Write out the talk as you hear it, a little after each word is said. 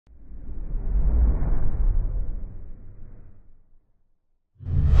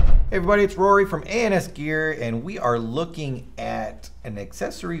Hey everybody, it's Rory from A&S Gear, and we are looking at an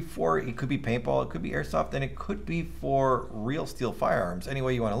accessory for, it could be paintball, it could be airsoft, and it could be for real steel firearms. Any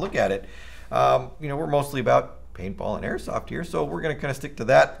way you want to look at it. We're mostly about paintball and airsoft here, so we're going to kind of stick to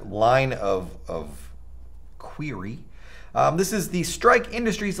that line of query. This is the Strike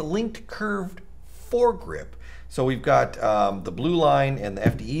Industries linked curved foregrip. So we've got the blue line and the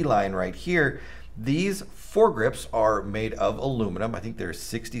FDE line right here. These foregrips are made of aluminum. I think they're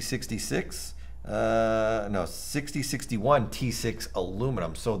 6061 T6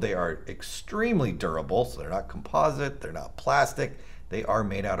 aluminum. So they are extremely durable. So they're not composite, they're not plastic, they are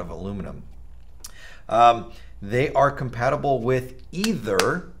made out of aluminum. They are compatible with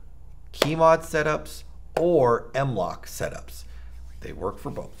either Keymod setups or M-LOK setups. They work for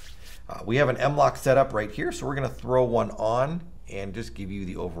both. We have an M-LOK setup right here, so we're going to throw one on and just give you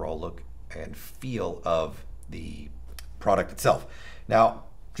the overall look and feel of the product itself. Now,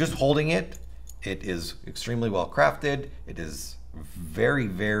 just holding it, it is extremely well crafted. It is very,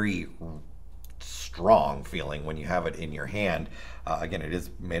 very strong feeling when you have it in your hand. Again, it is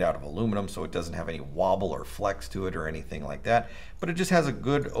made out of aluminum, so it doesn't have any wobble or flex to it or anything like that, but it just has a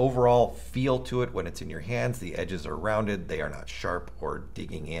good overall feel to it when it's in your hands. The edges are rounded, they are not sharp or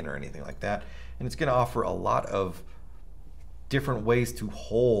digging in or anything like that, and it's going to offer a lot of different ways to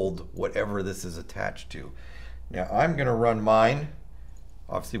hold whatever this is attached to. Now I'm going to run mine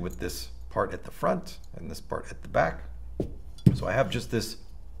obviously with this part at the front and this part at the back. So I have just this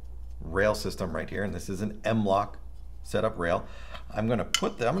rail system right here, and this is an M-LOK setup rail. I'm going to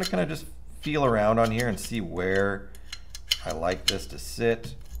kind of just feel around on here and see where I like this to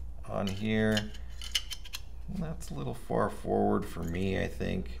sit on here. And that's a little far forward for me, I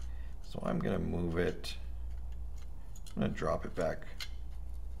think. So I'm going to move it. I'm going to drop it back.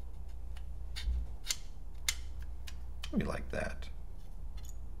 Maybe like that.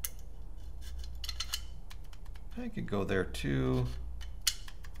 I could go there too.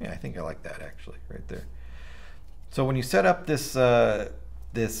 Yeah, I think I like that actually, right there. So when you set up this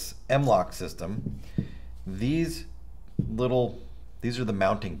this M-LOK system, these are the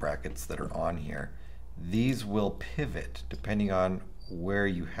mounting brackets that are on here. These will pivot depending on where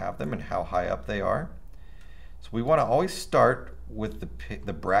you have them and how high up they are. So we want to always start with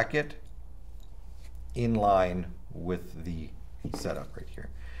the bracket in line with the setup right here.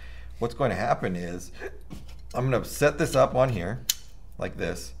 What's going to happen is I'm going to set this up on here like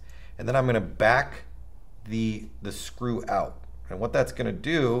this, and then I'm going to back the screw out. And what that's going to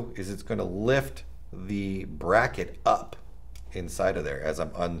do is it's going to lift the bracket up inside of there as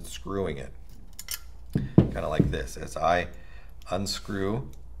I'm unscrewing it. Kind of like this. As I unscrew,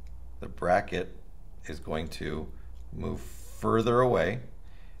 the bracket is going to move further away,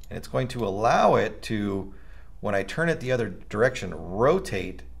 and it's going to allow it to, when I turn it the other direction,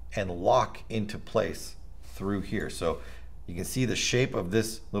 rotate and lock into place through here. So you can see the shape of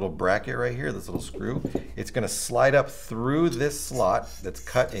this little bracket right here, this little screw. It's going to slide up through this slot that's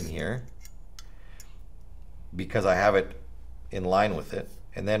cut in here because I have it in line with it.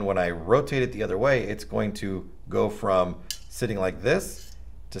 And then when I rotate it the other way, it's going to go from sitting like this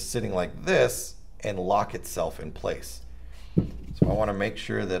to sitting like this and lock itself in place. So I want to make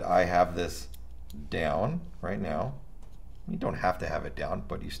sure that I have this down right now. You don't have to have it down,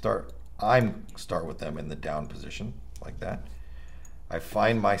 but I start with them in the down position like that. I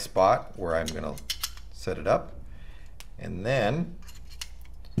find my spot where I'm going to set it up, and then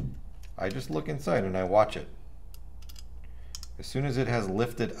I just look inside and I watch it. As soon as it has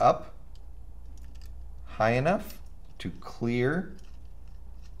lifted up high enough to clear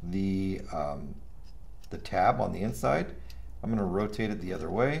the tab on the inside, I'm going to rotate it the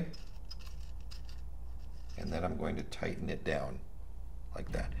other way, and then I'm going to tighten it down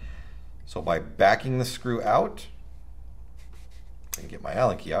like that. So by backing the screw out, and get my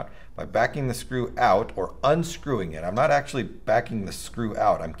Allen key out, by backing the screw out or unscrewing it, I'm not actually backing the screw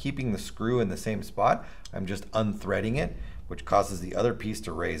out, I'm keeping the screw in the same spot, I'm just unthreading it, which causes the other piece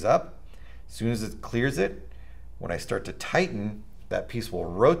to raise up. As soon as it clears it, when I start to tighten, that piece will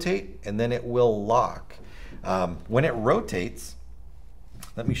rotate and then it will lock. When it rotates,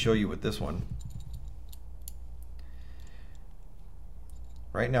 let me show you with this one.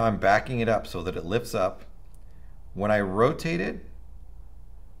 Right now I'm backing it up so that it lifts up. When I rotate it,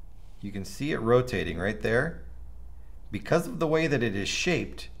 you can see it rotating right there. Because of the way that it is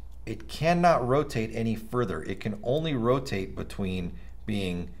shaped, it cannot rotate any further. It can only rotate between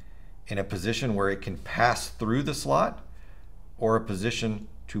being in a position where it can pass through the slot or a position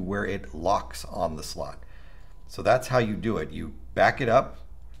to where it locks on the slot. So that's how you do it. You back it up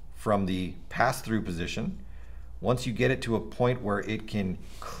from the pass-through position. Once you get it to a point where it can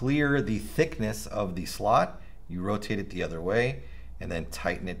clear the thickness of the slot, you rotate it the other way and then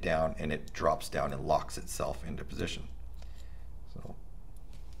tighten it down, and it drops down and locks itself into position. So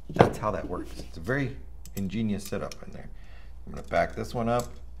that's how that works. It's a very ingenious setup in there. I'm going to back this one up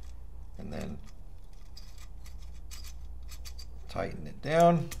and then tighten it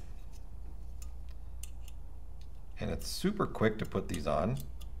down. And it's super quick to put these on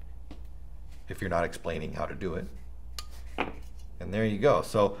if you're not explaining how to do it. And there you go.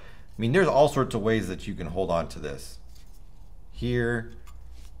 So, I mean, there's all sorts of ways that you can hold on to this. Here,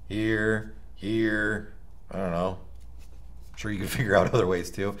 here, here, I don't know. I'm sure you can figure out other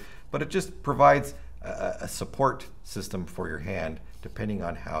ways too. But it just provides a support system for your hand depending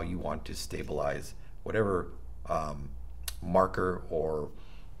on how you want to stabilize whatever marker or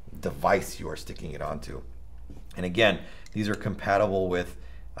device you are sticking it onto. And again, these are compatible with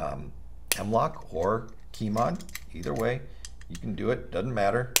M-LOK or KeyMod. Either way, you can do it. Doesn't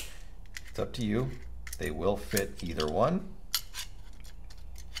matter. It's up to you. They will fit either one.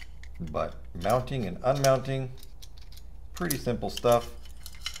 But mounting and unmounting, pretty simple stuff,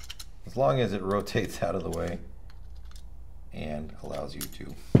 as long as it rotates out of the way and allows you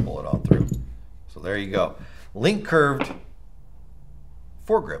to pull it on through. So there you go. Link curved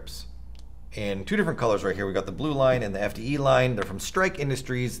foregrips in two different colors right here. We got the blue line and the FDE line. They're from Strike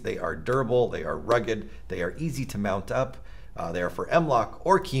Industries. They are durable, they are rugged, they are easy to mount up. They are for M-LOK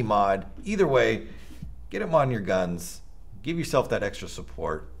or KeyMod. Either way, get them on your guns. Give yourself that extra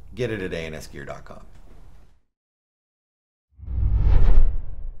support. Get it at ansgear.com.